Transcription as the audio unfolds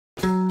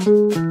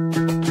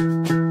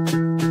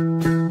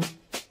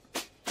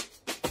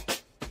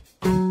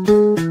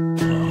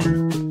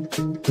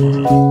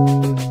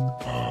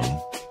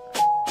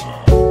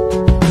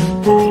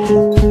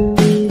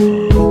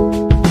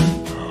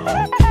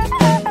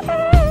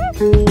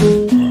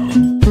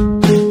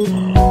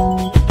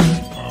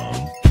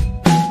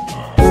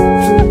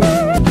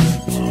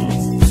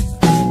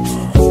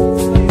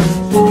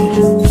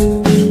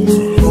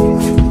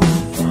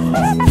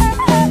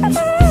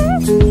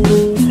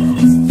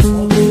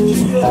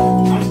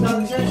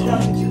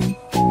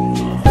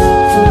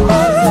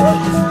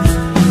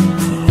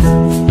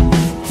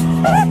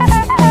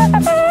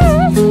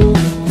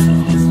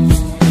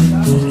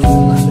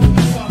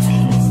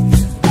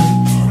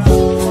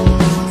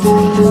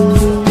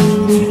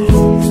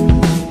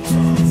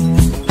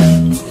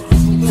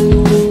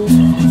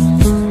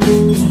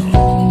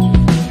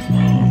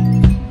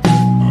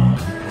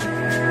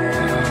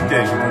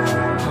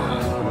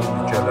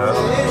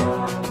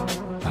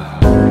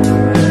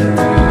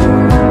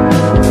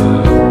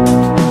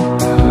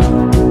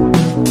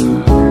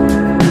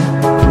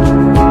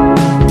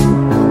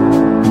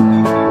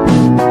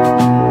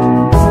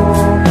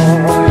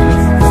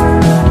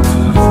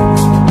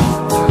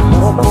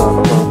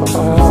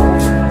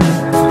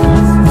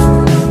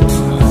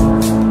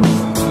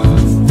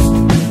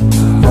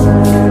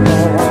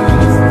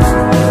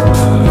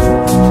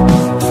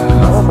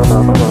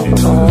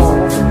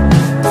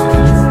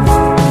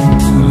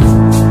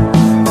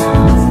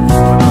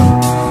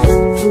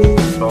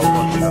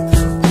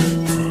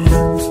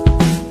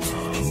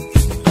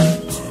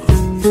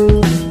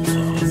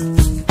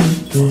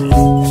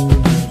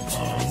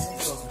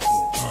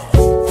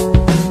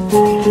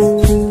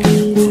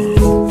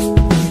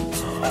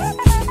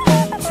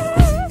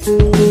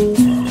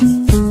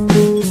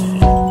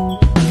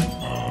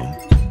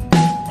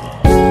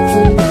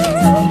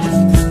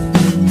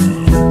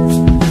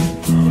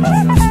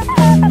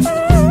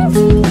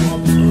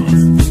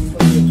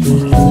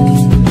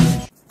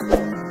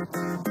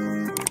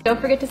Don't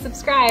forget to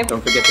subscribe.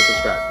 Don't forget to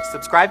subscribe.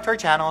 Subscribe to our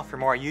channel for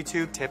more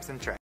YouTube tips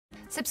and tricks.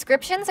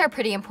 Subscriptions are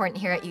pretty important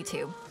here at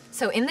YouTube.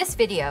 So in this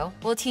video,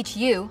 we'll teach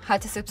you how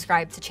to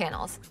subscribe to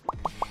channels.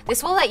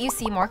 This will let you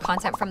see more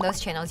content from those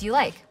channels you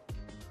like,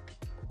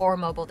 or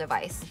mobile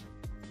device.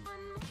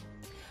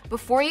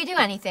 Before you do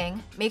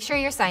anything, make sure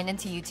you're signed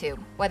into YouTube,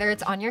 whether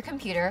it's on your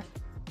computer.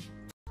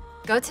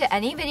 Go to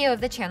any video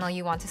of the channel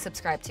you want to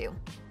subscribe to.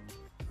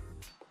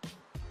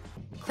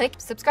 Click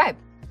subscribe.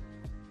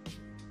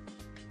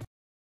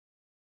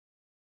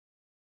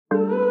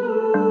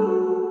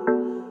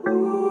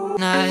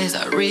 As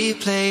I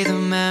replay the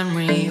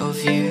memory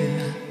of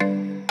you,